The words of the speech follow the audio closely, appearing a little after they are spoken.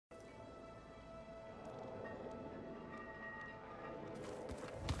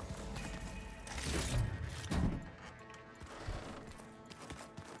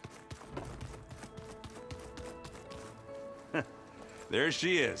There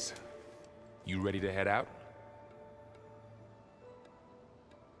she is. You ready to head out?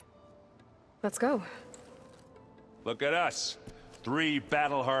 Let's go. Look at us. 3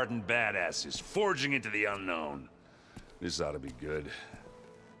 battle-hardened badasses forging into the unknown. This ought to be good.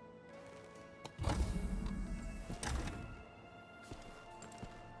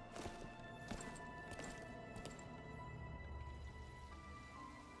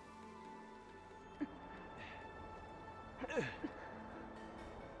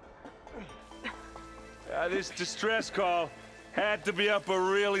 This distress call had to be up a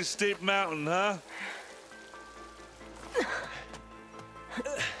really steep mountain, huh?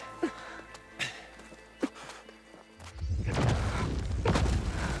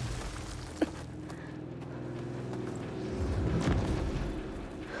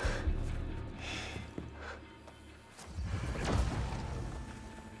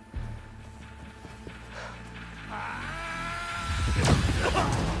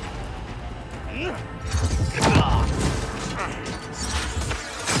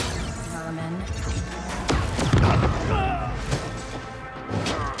 Vermin.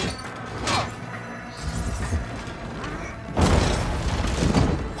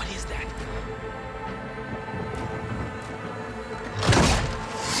 What is that?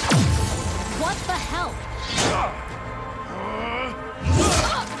 What the hell?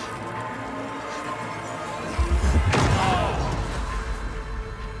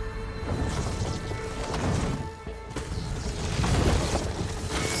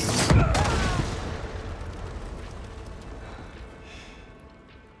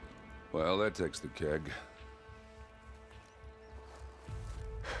 Well, that takes the keg.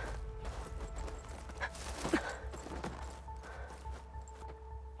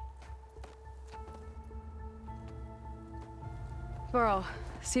 Burl,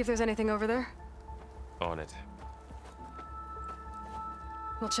 see if there's anything over there. On it.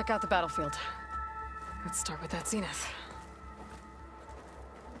 We'll check out the battlefield. Let's start with that zenith.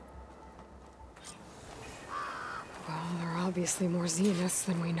 Well, there are obviously more zeniths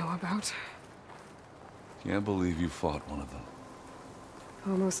than we know about. Can't believe you fought one of them.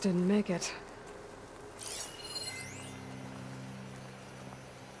 Almost didn't make it.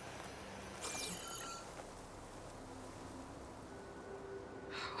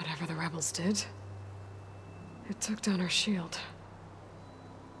 Whatever the rebels did, it took down her shield.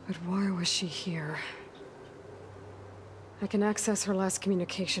 But why was she here? I can access her last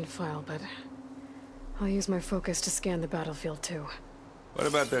communication file, but I'll use my focus to scan the battlefield too. What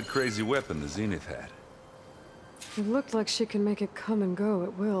about that crazy weapon the Zenith had? It looked like she can make it come and go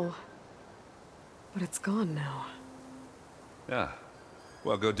at will. But it's gone now. Yeah.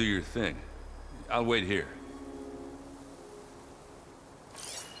 Well, go do your thing. I'll wait here.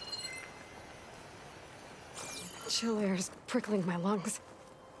 Chill air's prickling my lungs.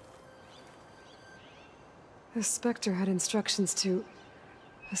 The Spectre had instructions to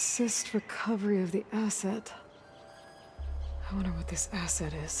assist recovery of the asset. I wonder what this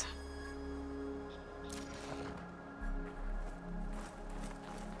asset is.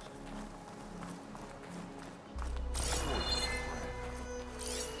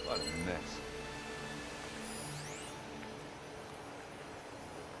 What a mess.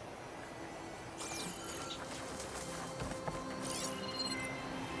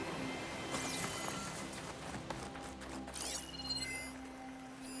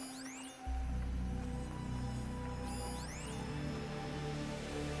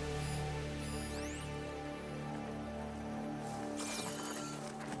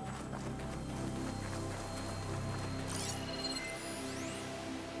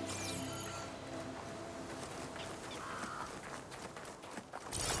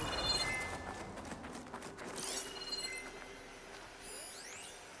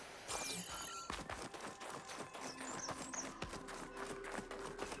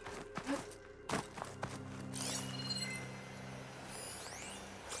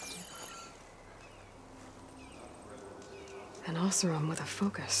 An Oseram with a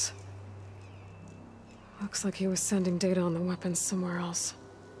focus. Looks like he was sending data on the weapons somewhere else.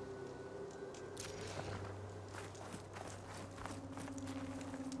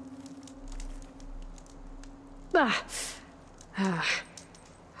 Ah,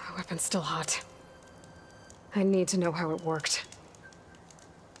 weapon's still hot. I need to know how it worked.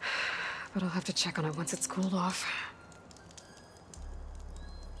 But I'll have to check on it once it's cooled off.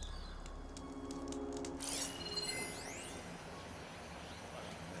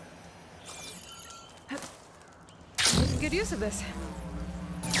 Good use of this.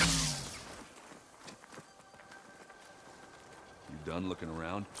 You done looking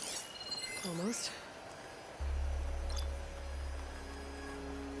around? Almost.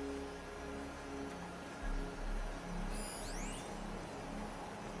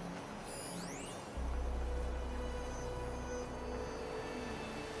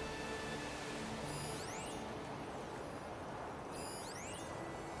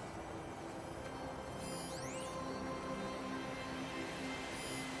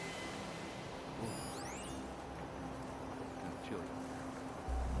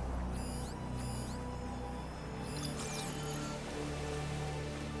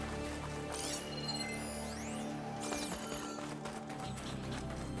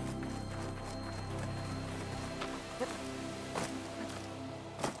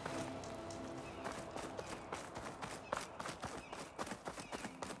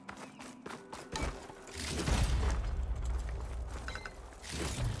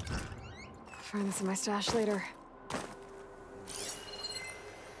 Find this in my stash later.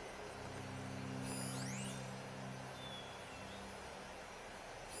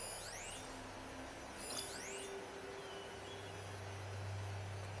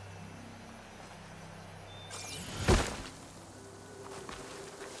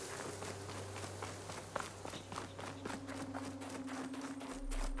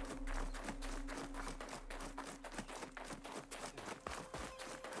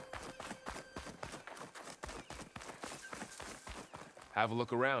 Have a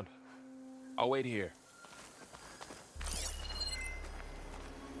look around. I'll wait here.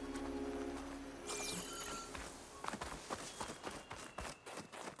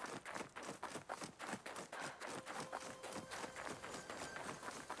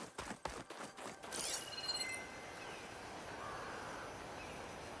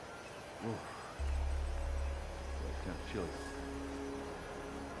 Whoa. It's kind of chilly.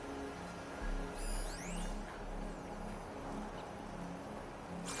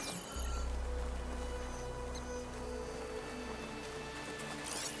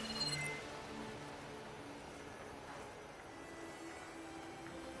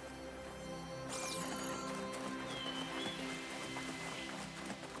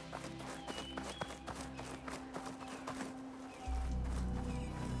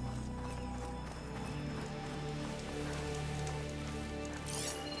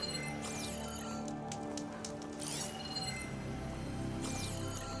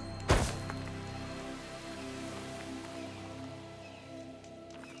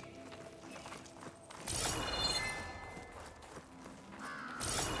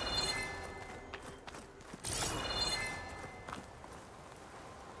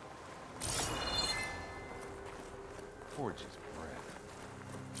 Forge's breath.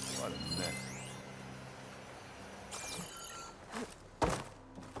 What a mess.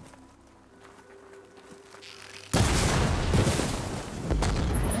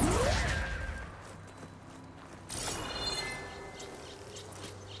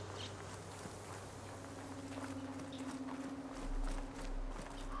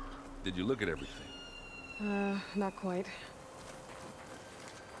 Did you look at everything? Not quite.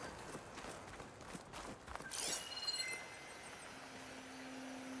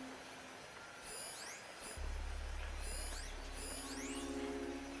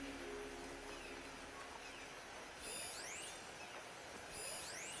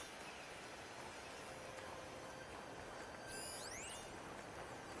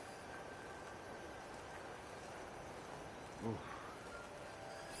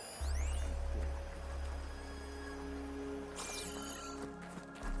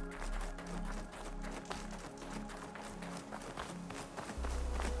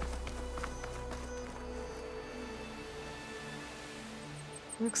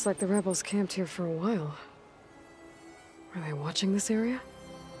 Looks like the rebels camped here for a while. Are they watching this area?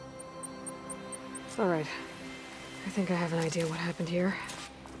 All right. I think I have an idea what happened here.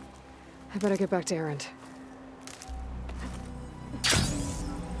 I better get back to Erend.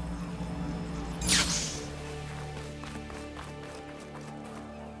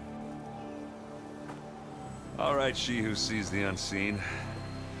 All right, she who sees the unseen.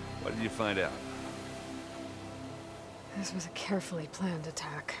 What did you find out? This was a carefully planned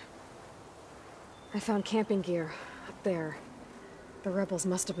attack. I found camping gear up there. The rebels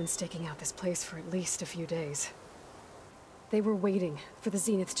must have been staking out this place for at least a few days. They were waiting for the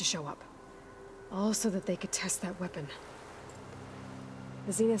Zeniths to show up. All so that they could test that weapon.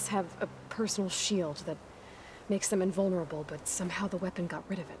 The Zeniths have a personal shield that makes them invulnerable, but somehow the weapon got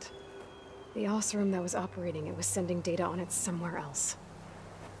rid of it. The Oseram that was operating it was sending data on it somewhere else.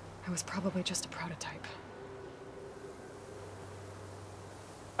 It was probably just a prototype.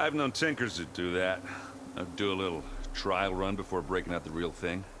 I've known tinkers that do that. Do a little trial run before breaking out the real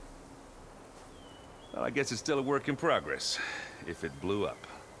thing. Well, I guess it's still a work in progress, if it blew up.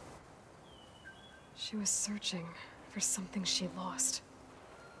 She was searching for something she lost.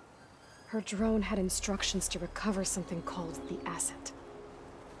 Her drone had instructions to recover something called the asset.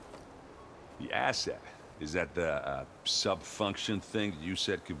 The asset? Is that the sub-function thing that you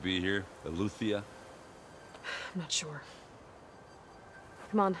said could be here? Eleuthia? I'm not sure.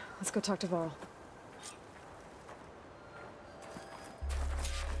 Come on, let's go talk to Varl.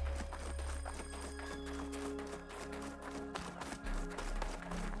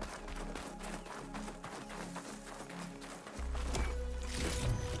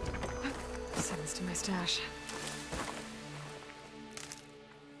 Send this to my stash.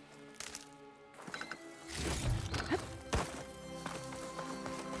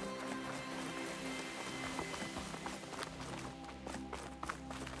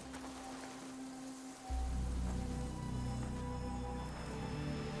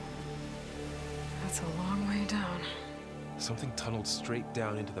 Something tunneled straight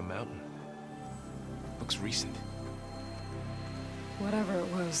down into the mountain. Looks recent. Whatever it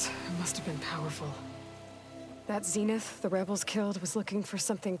was, it must have been powerful. That Zenith the rebels killed was looking for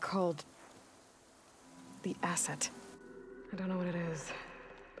something called the asset. I don't know what it is,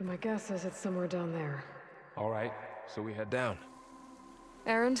 but my guess is it's somewhere down there. All right, so we head down.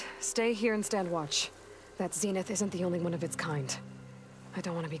 Erend, stay here and stand watch. That Zenith isn't the only one of its kind. I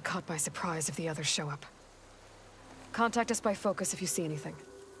don't want to be caught by surprise if the others show up. Contact us by focus if you see anything.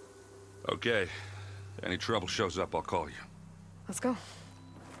 Okay. Any trouble shows up, I'll call you. Let's go.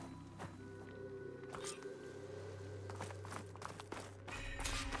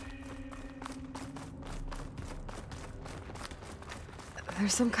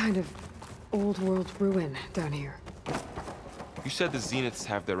 There's some kind of old world ruin down here. You said the Zeniths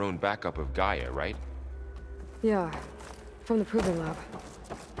have their own backup of Gaia, right? Yeah, from the proving lab.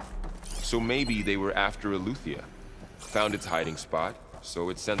 So maybe they were after Eleuthia. Found its hiding spot, so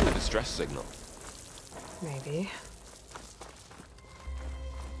it sent the distress signal. Maybe.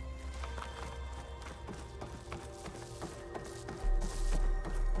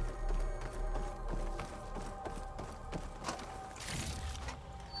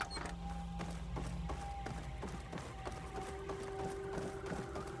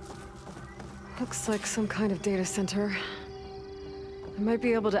 Looks like some kind of data center. I might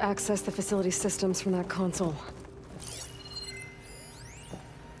be able to access the facility systems from that console.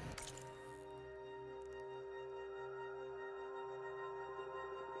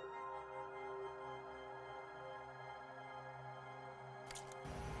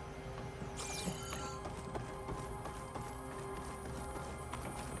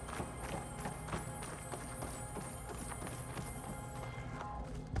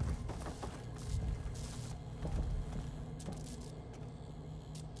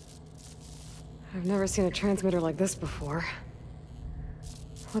 I've never seen a transmitter like this before.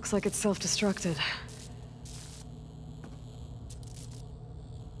 Looks like it's self-destructed.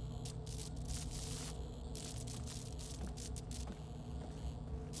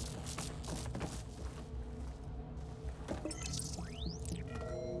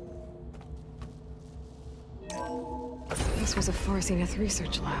 This was a Far Zenith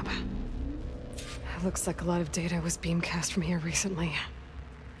research lab. It looks like a lot of data was beamcast from here recently.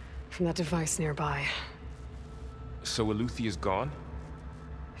 From that device nearby. So Eleuthia's gone?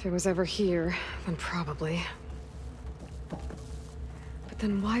 If it was ever here, then probably. But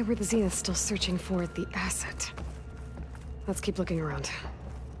then why were the Zeniths still searching for the asset? Let's keep looking around.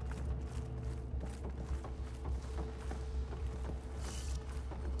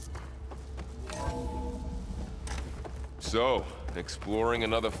 So, exploring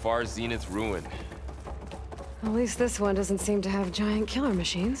another Far Zenith ruin. At least this one doesn't seem to have giant killer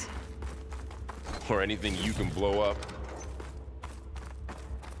machines. Or anything you can blow up.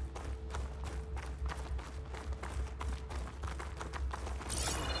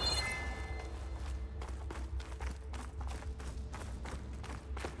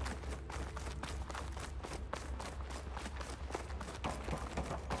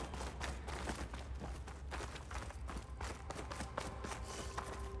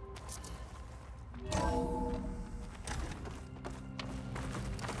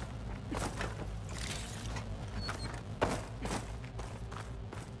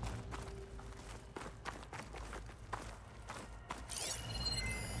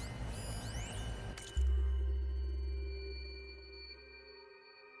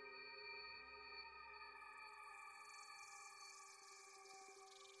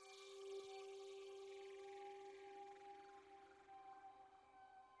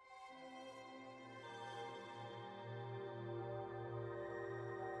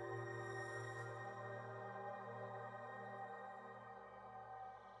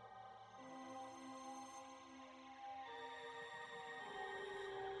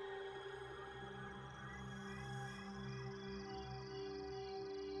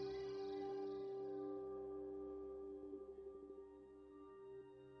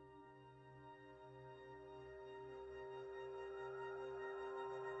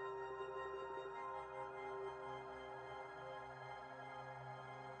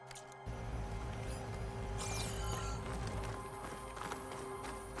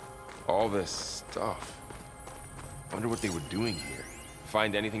 All this stuff. Wonder what they were doing here.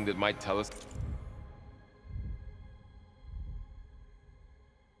 Find anything that might tell us...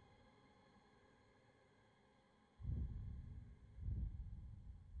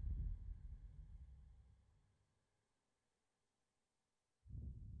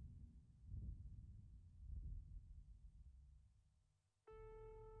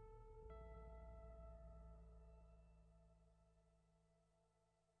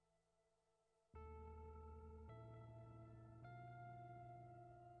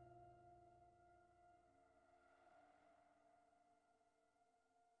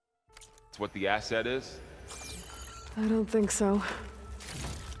 It's what the asset is? I don't think so.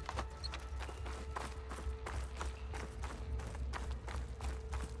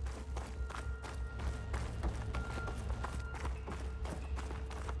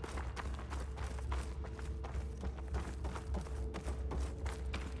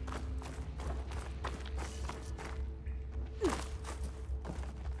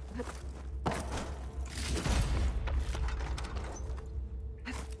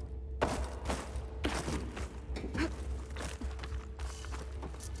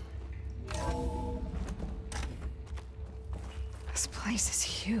 This place is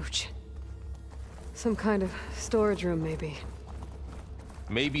huge. Some kind of storage room, maybe.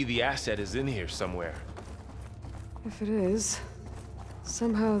 Maybe the asset is in here somewhere. If it is,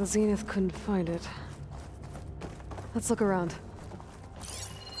 somehow the Zenith couldn't find it. Let's look around.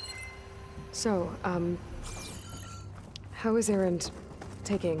 So, how is Erend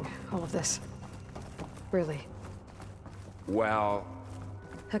taking all of this? Really? Well,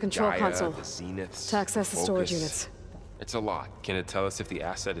 A control Gaia, console the Zeniths, to access the storage Focus. units. It's a lot. Can it tell us if the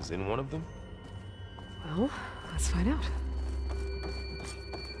asset is in one of them? Well, let's find out.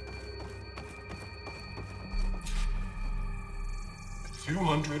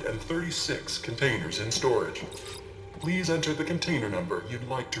 $236 containers in storage. Please enter the container number you'd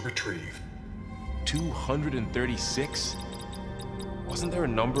like to retrieve. 236? Wasn't there a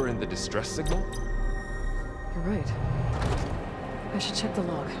number in the distress signal? You're right. I should check the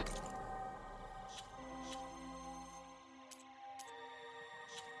log.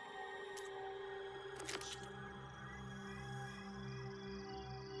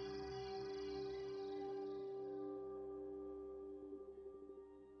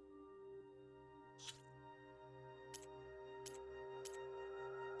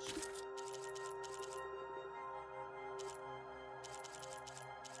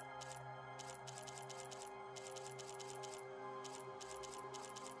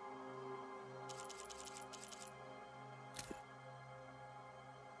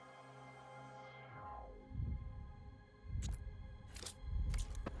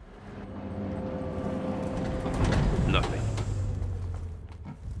 Nothing.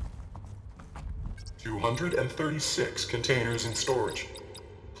 236 containers in storage.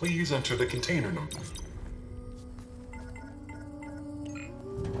 Please enter the container number.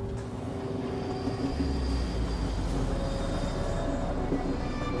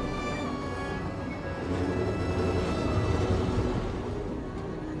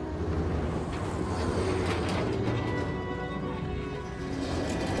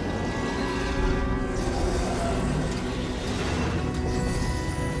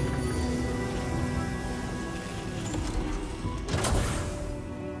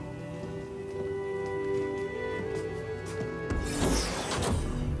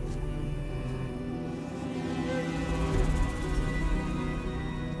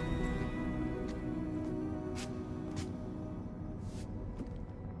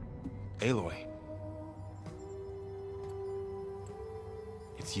 Aloy.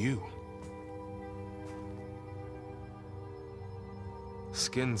 It's you.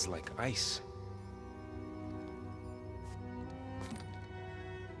 Skin's like ice.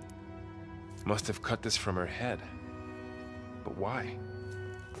 Must have cut this from her head. But why?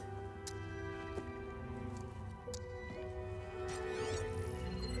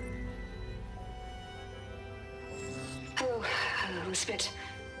 Hello, Elizabeth.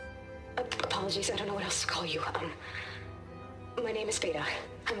 Apologies, I don't know what else to call you. My name is Beta.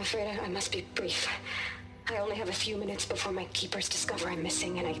 I'm afraid I must be brief. I only have a few minutes before my keepers discover I'm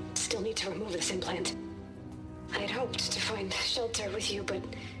missing, and I still need to remove this implant. I had hoped to find shelter with you, but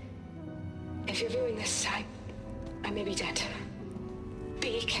if you're viewing this, I may be dead.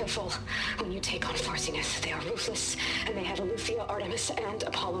 Be careful when you take on Far Zenith. They are ruthless, and they have Eleuthia, Artemis, and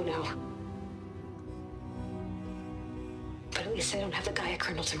Apollo now. But at least they don't have the Gaia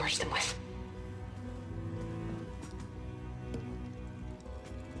kernel to merge them with.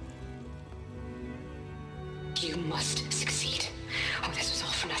 You must succeed, or this was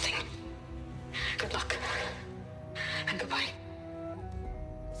all for nothing. Good luck. And goodbye.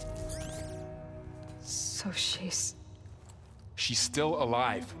 So she's... She's still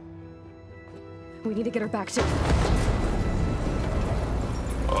alive. We need to get her back to...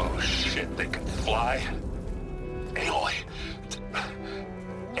 Oh shit, they can fly? Aloy!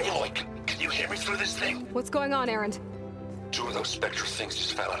 Aloy, can you hear me through this thing? What's going on, Erend? Two of those spectral things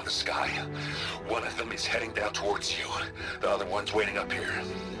just fell out of the sky. One of them is heading down towards you. The other one's waiting up here.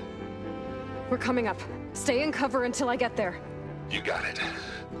 We're coming up. Stay in cover until I get there. You got it.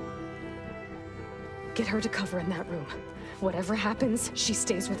 Get her to cover in that room. Whatever happens, she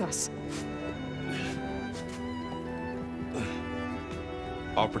stays with us.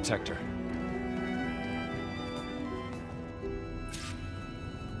 I'll protect her.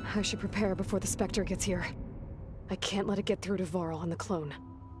 I should prepare before the Spectre gets here. I can't let it get through to Varl and the clone.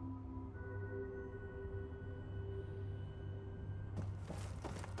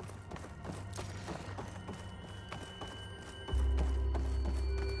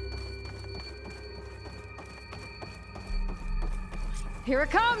 Here it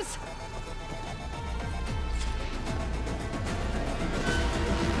comes!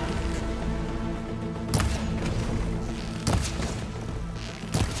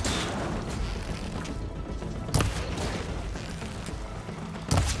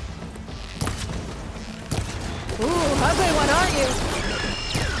 Ooh, ugly one, aren't you?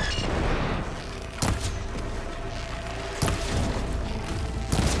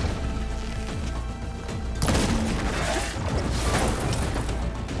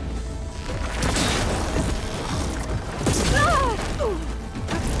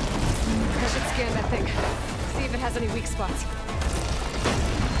 Any weak spots.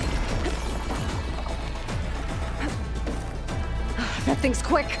 That thing's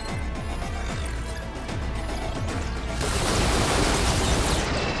quick.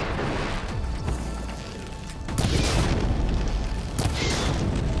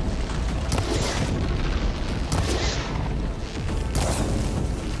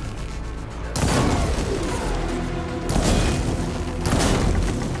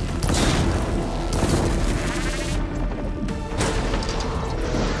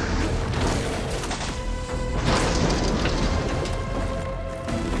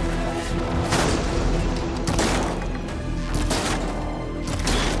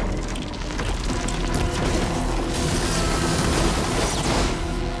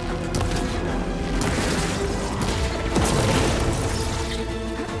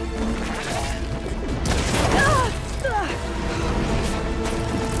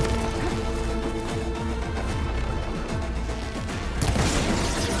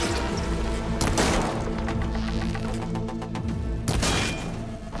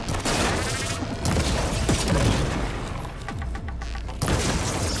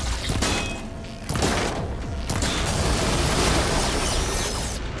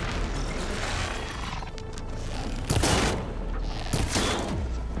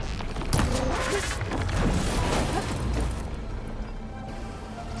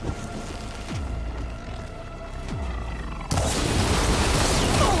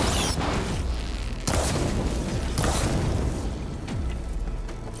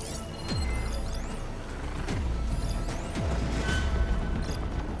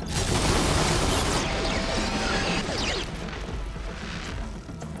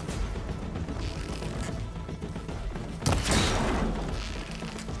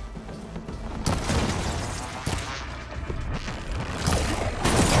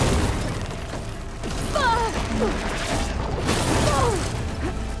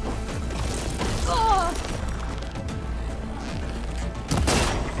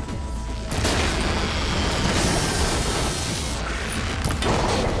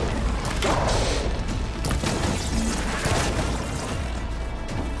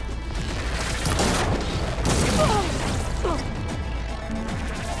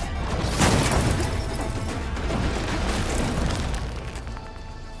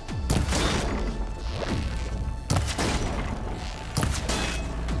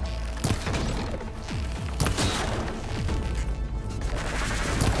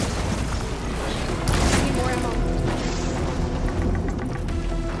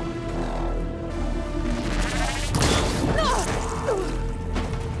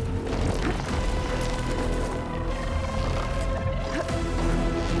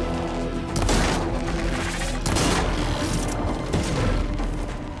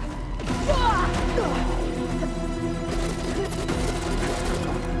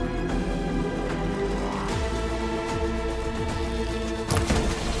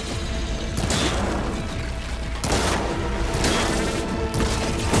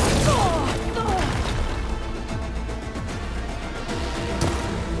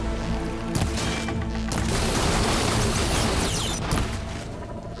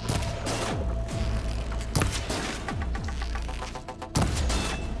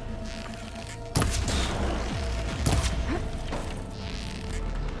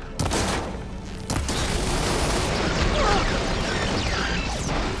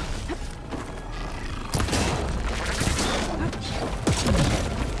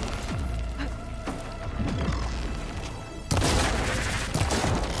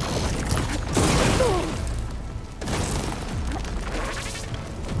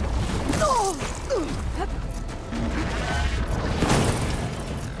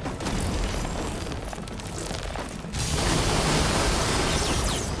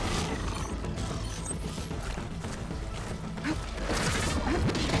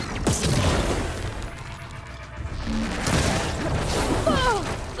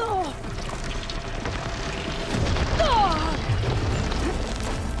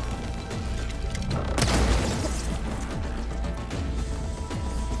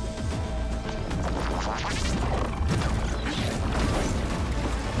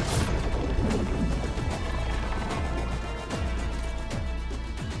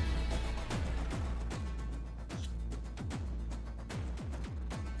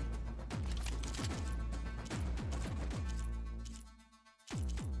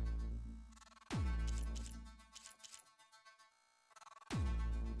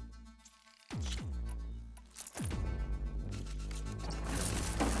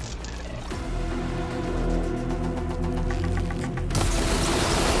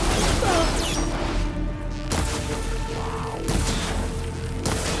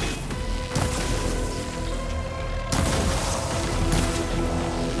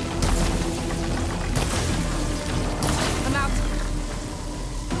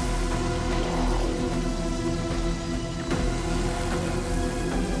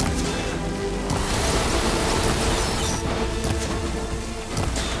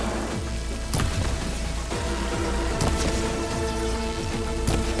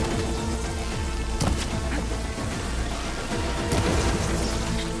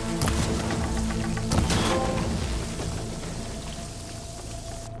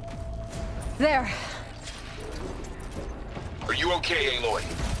 there! Are you okay, Aloy?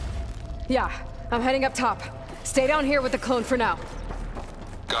 Yeah, I'm heading up top. Stay down here with the clone for now.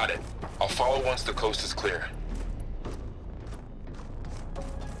 Got it. I'll follow once the coast is clear.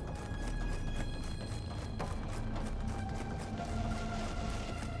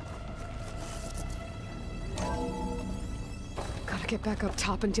 Gotta get back up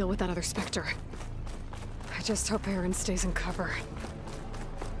top and deal with that other Spectre. I just hope Aaron stays in cover.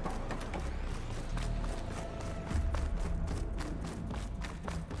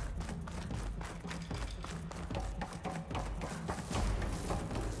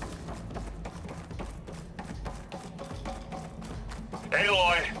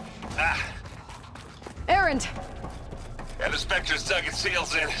 Aloy! Aaron! Yeah, the Spectre's dug its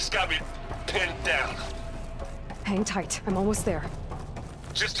heels in. It's got me pinned down. Hang tight, I'm almost there.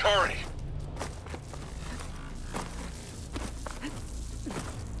 Just hurry.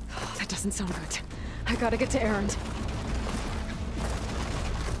 Oh, that doesn't sound good. I gotta get to Aaron.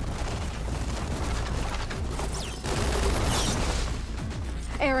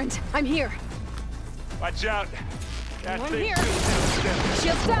 Aaron, I'm here. Watch out. That I'm thing here. feels down.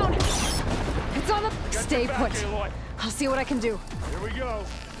 Shield's down! It's on the... Got Stay your back, put. Aloy. I'll see what I can do. Here we go.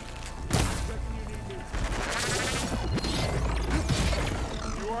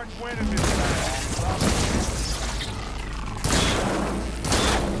 You aren't winning this time.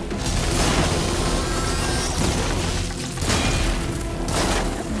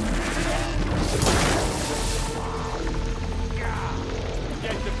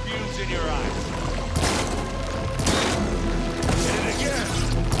 Get the fumes in your eyes. Hit it again.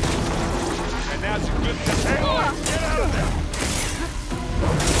 And now's a good time. Hey, Aloy, get out of there.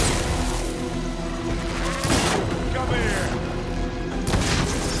 Come here.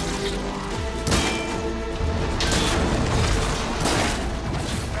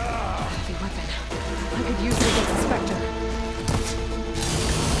 Heavy weapon. I could use it against the Spectre.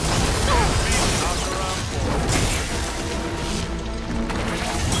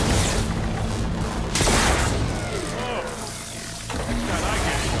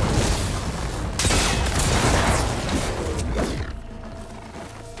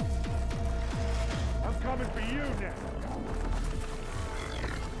 I'm coming for you now.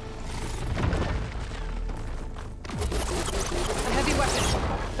 A heavy weapon.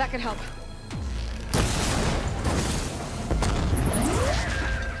 That can help.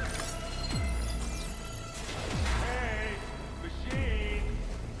 Hey, machine.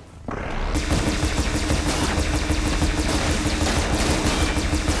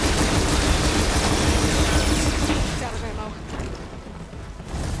 It's out of ammo.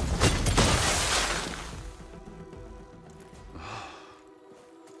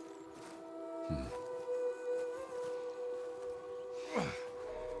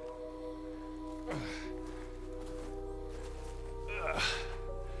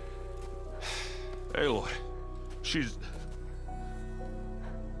 Aloy, she's...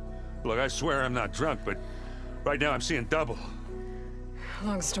 Look, I swear I'm not drunk, but right now I'm seeing double.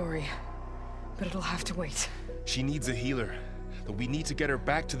 Long story, but it'll have to wait. She needs a healer, but we need to get her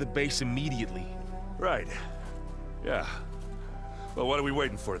back to the base immediately. Right. Yeah. Well, what are we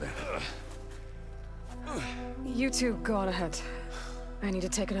waiting for then? You two go on ahead. I need to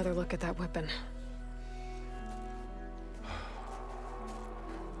take another look at that weapon.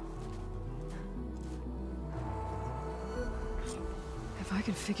 If I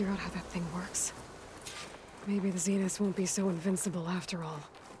can figure out how that thing works, maybe the Zeniths won't be so invincible after all.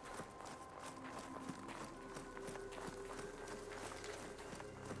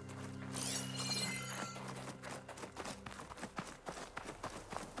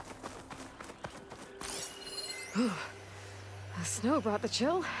 The snow brought the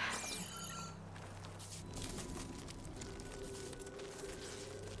chill.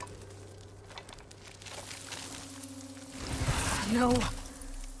 No.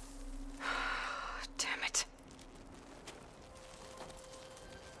 Damn it.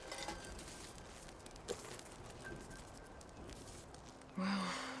 Well,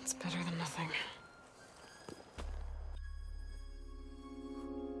 it's better than nothing.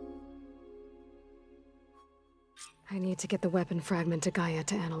 I need to get the weapon fragment to Gaia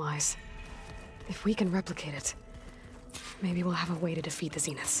to analyze. If we can replicate it, maybe we'll have a way to defeat the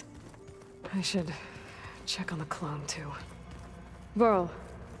Zeniths. I should check on the clone, too. Varl,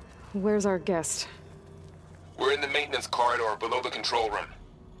 where's our guest? We're in the maintenance corridor below the control room.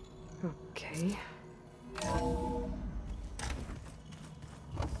 Okay.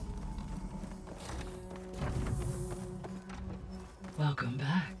 Welcome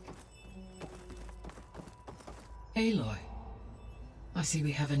back. Aloy, I see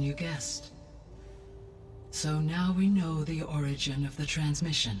we have a new guest. So now we know the origin of the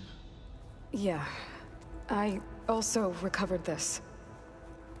transmission. Yeah. I also recovered this.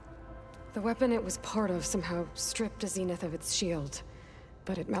 The weapon it was part of somehow stripped Zenith of its shield,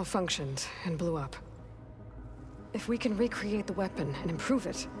 but it malfunctioned and blew up. If we can recreate the weapon and improve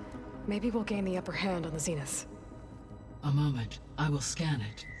it, maybe we'll gain the upper hand on the Zeniths. A moment. I will scan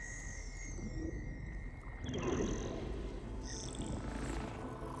it.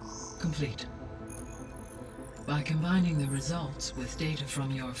 Complete. By combining the results with data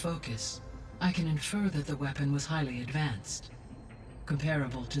from your focus, I can infer that the weapon was highly advanced,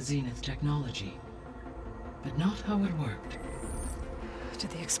 comparable to Zenith technology, but not how it worked.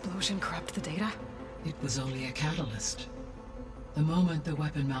 Did the explosion corrupt the data? It was only a catalyst. The moment the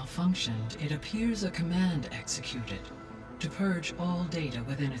weapon malfunctioned, it appears a command executed to purge all data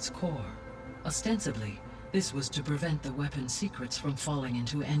within its core. Ostensibly, this was to prevent the weapon's secrets from falling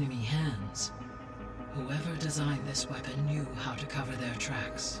into enemy hands. Whoever designed this weapon knew how to cover their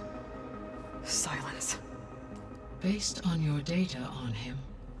tracks. Silence. Based on your data on him,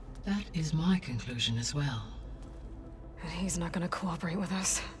 that is my conclusion as well. And he's not gonna cooperate with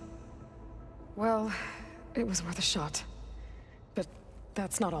us. Well, it was worth a shot. But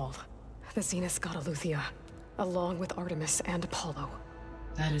that's not all. The Zeniths got Aletheia, along with Artemis and Apollo.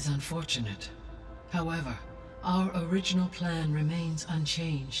 That is unfortunate. However, our original plan remains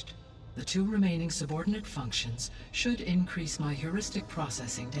unchanged. The two remaining subordinate functions should increase my heuristic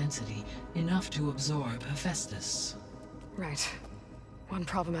processing density enough to absorb Hephaestus. Right. One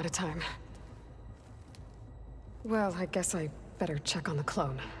problem at a time. Well, I guess I better check on the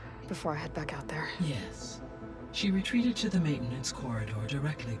clone before I head back out there. Yes. She retreated to the maintenance corridor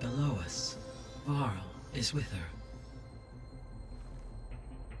directly below us. Varl is with her.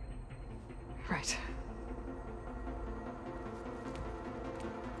 Right.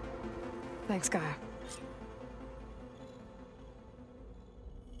 Thanks, Gaia.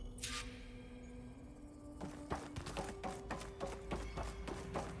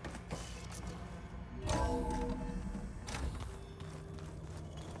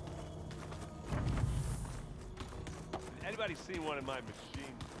 Anybody seen one of my machines?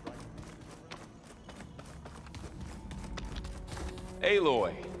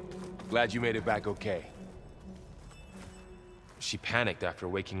 Aloy, glad you made it back okay. She panicked after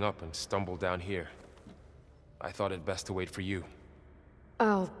waking up and stumbled down here. I thought it best to wait for you.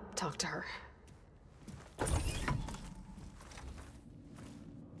 I'll talk to her.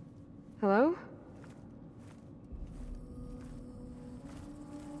 Hello?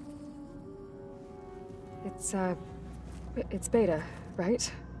 It's Beta,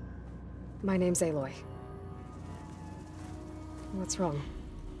 right? My name's Aloy. What's wrong?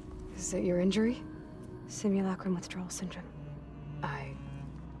 Is it your injury? Simulacrum withdrawal syndrome. I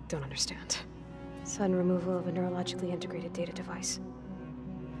don't understand. Sudden removal of a neurologically integrated data device.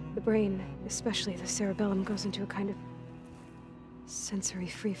 The brain, especially the cerebellum, goes into a kind of sensory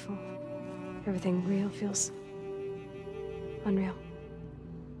freefall. Everything real feels unreal.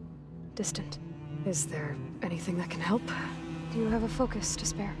 Distant. Is there anything that can help? Do you have a focus to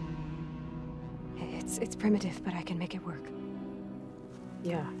spare? It's primitive, but I can make it work.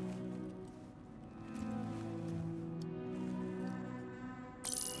 Yeah.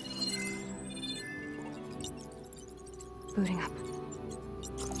 Booting up.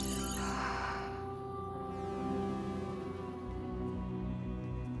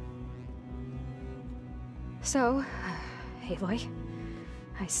 So, Aloy,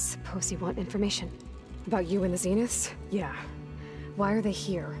 I suppose you want information. About you and the Zeniths? Yeah. Why are they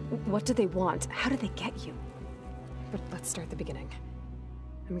here? What do they want? How did they get you? But let's start at the beginning.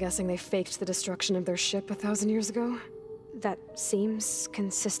 I'm guessing they faked the destruction of their ship 1,000 years ago? That seems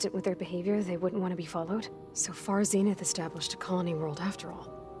consistent with their behavior. They wouldn't want to be followed. So far, Zenith established a colony world after all.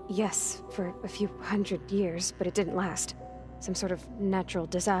 Yes, for a few hundred years, but it didn't last. Some sort of natural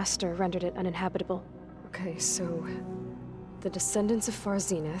disaster rendered it uninhabitable. Okay, so the descendants of Far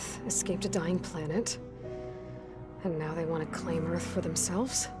Zenith escaped a dying planet, and now they want to claim Earth for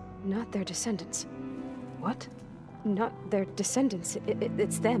themselves? Not their descendants. What? Not their descendants.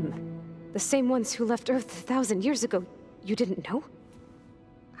 It's them. The same ones who left Earth 1,000 years ago. You didn't know?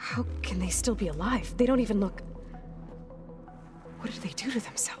 How can they still be alive? They don't even look... What did they do to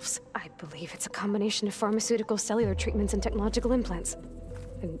themselves? I believe it's a combination of pharmaceutical, cellular treatments, and technological implants.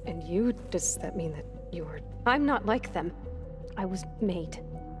 And you? Does that mean that you were... I'm not like them. I was made.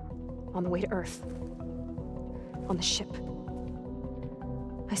 On the way to Earth. On the ship.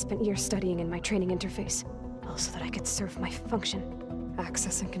 I spent years studying in my training interface, all so that I could serve my function.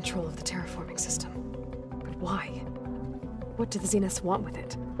 Access and control of the terraforming system. But why? What do the Zeniths want with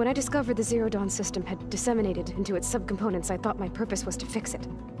it? When I discovered the Zero Dawn system had disseminated into its subcomponents, I thought my purpose was to fix it.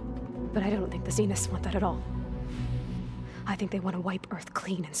 But I don't think the Zeniths want that at all. I think they want to wipe Earth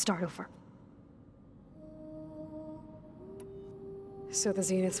clean and start over. So the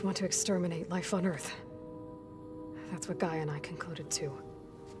Zeniths want to exterminate life on Earth. That's what Guy and I concluded too.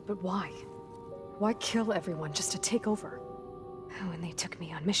 But why? Why kill everyone just to take over? When they took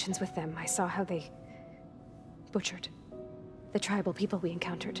me on missions with them, I saw how they butchered the tribal people we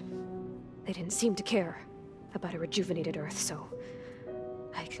encountered. They didn't seem to care about a rejuvenated Earth, so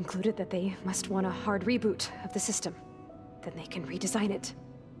I concluded that they must want a hard reboot of the system. Then they can redesign it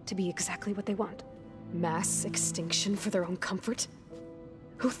to be exactly what they want. Mass extinction for their own comfort?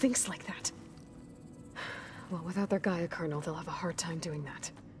 Who thinks like that? Well, without their Gaia kernel, they'll have a hard time doing that.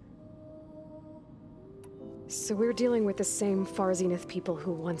 So we're dealing with the same Far Zenith people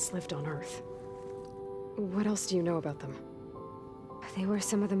who once lived on Earth. What else do you know about them? They were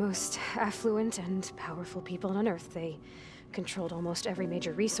some of the most affluent and powerful people on Earth. They controlled almost every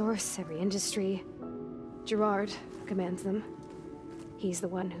major resource, every industry. Gerard commands them. He's the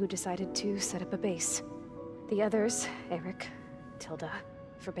one who decided to set up a base. The others, Eric, Tilda,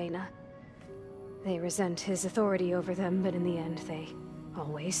 Verbena, they resent his authority over them, but in the end, they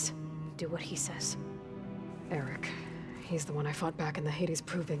always do what he says. Eric. He's the one I fought back in the Hades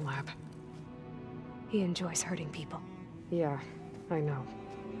Proving Lab. He enjoys hurting people. Yeah, I know.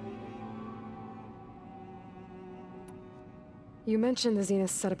 You mentioned the Zeniths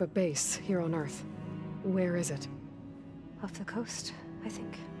set up a base here on Earth. Where is it? Off the coast, I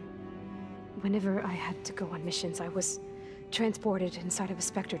think. Whenever I had to go on missions, I was transported inside of a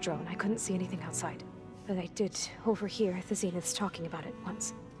Spectre drone. I couldn't see anything outside. But I did overhear the Zeniths talking about it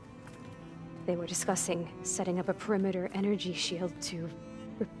once. They were discussing setting up a perimeter energy shield to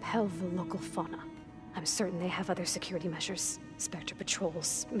repel the local fauna. I'm certain they have other security measures. Spectre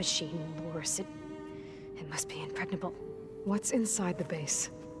patrols, machine lures. It must be impregnable. What's inside the base?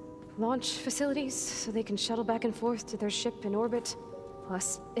 Launch facilities, so they can shuttle back and forth to their ship in orbit.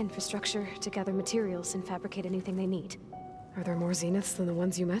 Plus infrastructure to gather materials and fabricate anything they need. Are there more Zeniths than the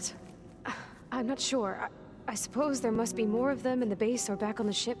ones you met? I'm not sure. I suppose there must be more of them in the base or back on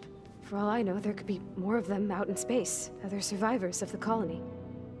the ship. For all I know, there could be more of them out in space, other survivors of the colony.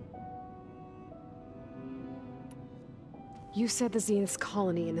 You said the Zenith's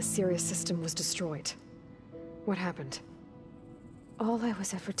colony in the Sirius system was destroyed. What happened? All I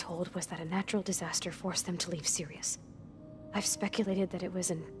was ever told was that a natural disaster forced them to leave Sirius. I've speculated that it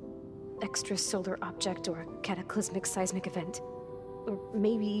was an extrasolar object or a cataclysmic seismic event. Or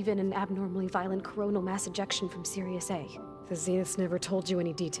maybe even an abnormally violent coronal mass ejection from Sirius A. The Zeniths never told you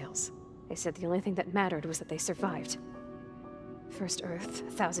any details. They said the only thing that mattered was that they survived. First Earth,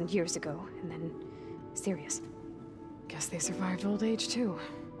 1,000 years ago, and then Sirius. Guess they survived old age, too.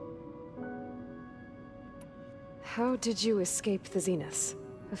 How did you escape the Zeniths?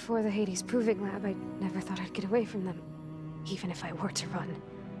 Before the Hades Proving Lab, I never thought I'd get away from them. Even if I were to run,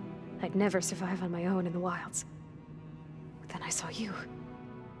 I'd never survive on my own in the wilds. But then I saw you.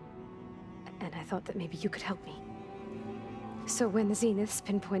 And I thought that maybe you could help me. So when the Zeniths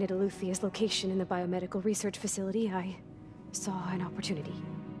pinpointed Eluthia's location in the biomedical research facility, I saw an opportunity.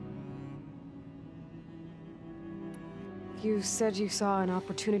 You said you saw an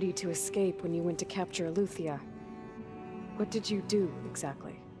opportunity to escape when you went to capture Eluthia. What did you do,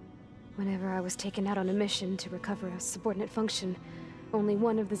 exactly? Whenever I was taken out on a mission to recover a subordinate function, only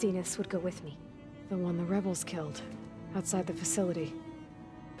one of the Zeniths would go with me. The one the rebels killed, outside the facility.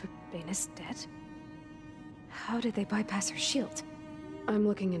 But Baina's dead? How did they bypass her shield? I'm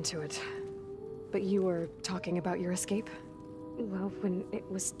looking into it. But you were talking about your escape? Well, when it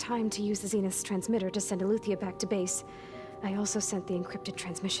was time to use the Zenith's transmitter to send Eluthia back to base, I also sent the encrypted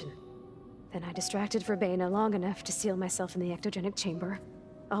transmission. Then I distracted Verbena long enough to seal myself in the ectogenic chamber,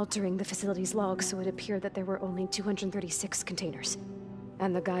 altering the facility's log so it appeared that there were only 236 containers.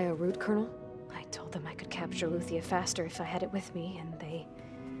 And the Gaia root kernel? I told them I could capture Eluthia faster if I had it with me, and they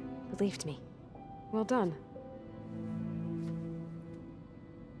believed me. Well done.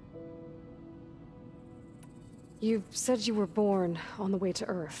 You said you were born on the way to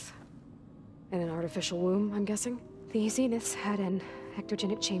Earth. In an artificial womb, I'm guessing? The Zeniths had an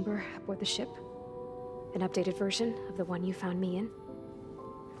ectogenic chamber aboard the ship. An updated version of the one you found me in.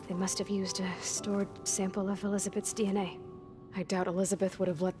 They must have used a stored sample of Elizabeth's DNA. I doubt Elizabeth would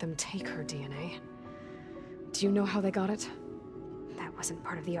have let them take her DNA. Do you know how they got it? That wasn't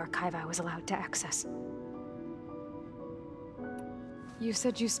part of the archive I was allowed to access. You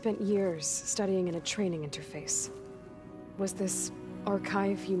said you spent years studying in a training interface. Was this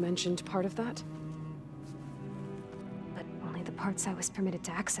archive you mentioned part of that? But parts I was permitted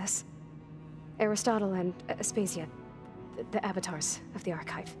to access. Aristotle and Aspasia, the avatars of the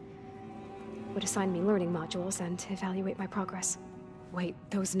archive, would assign me learning modules and evaluate my progress. Wait,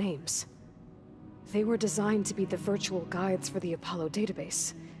 those names. They were designed to be the virtual guides for the Apollo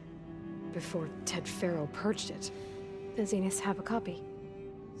database, before Ted Faro purged it. The Zeniths have a copy.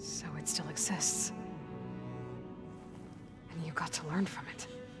 So it still exists. And you got to learn from it.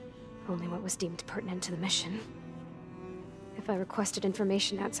 Only what was deemed pertinent to the mission. If I requested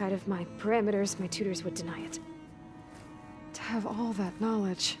information outside of my parameters, my tutors would deny it. To have all that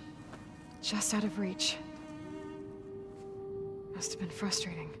knowledge, just out of reach. Must have been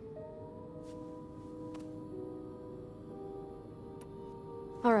frustrating.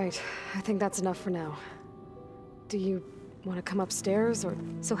 All right, I think that's enough for now. Do you want to come upstairs, or...?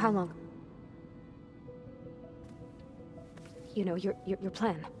 So how long? You know, your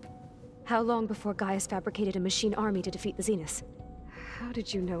plan. How long before Gaius fabricated a machine army to defeat the Zeniths? How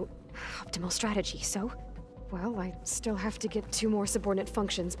did you know? Optimal strategy, so? Well, I still have to get 2 more subordinate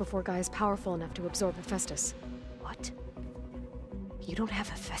functions before Gaia's powerful enough to absorb Hephaestus. What? You don't have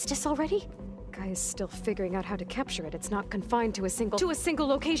Hephaestus already? Gaia's still figuring out how to capture it. It's not confined to a single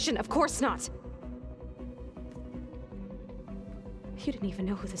location, of course not! You didn't even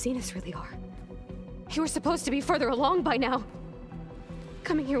know who the Zeniths really are. You were supposed to be further along by now!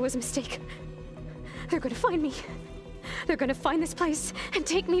 Coming here was a mistake. They're gonna find me. They're gonna find this place and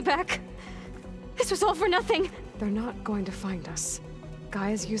take me back. This was all for nothing! They're not going to find us.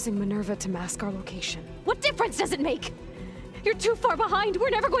 Gaia's using Minerva to mask our location. What difference does it make? You're too far behind.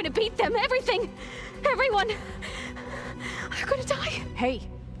 We're never going to beat them. Everything. Everyone. They're gonna die. Hey.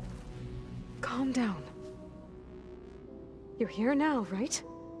 Calm down. You're here now, right?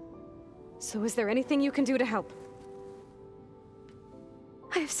 So is there anything you can do to help?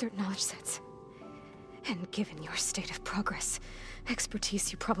 I have certain knowledge sets. And given your state of progress,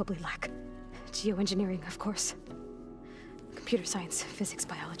 expertise you probably lack. Geoengineering, of course. Computer science, physics,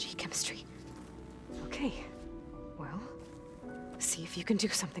 biology, chemistry. Okay. Well, see if you can do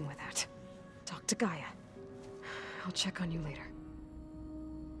something with that. Talk to Gaia. I'll check on you later.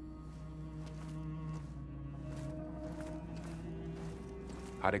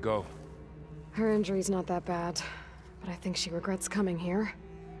 How'd it go? Her injury's not that bad, but I think she regrets coming here.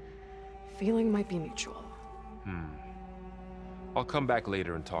 Feeling might be mutual. I'll come back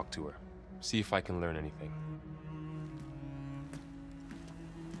later and talk to her. See if I can learn anything.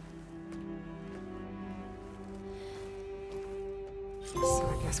 So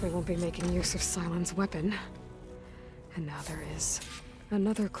I guess we won't be making use of Sylens' weapon. And now there is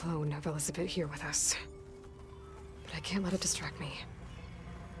another clone of Elizabeth here with us. But I can't let it distract me.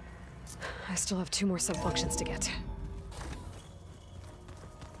 I still have 2 more sub-functions to get.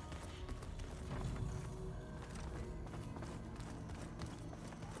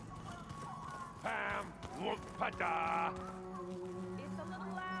 Pam, whoop-pada. It's a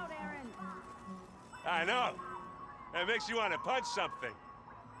little loud, Aaron. I know. That makes you want to punch something.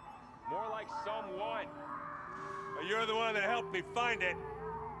 More like someone. You're the one that helped me find it.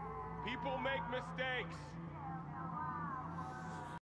 People make mistakes.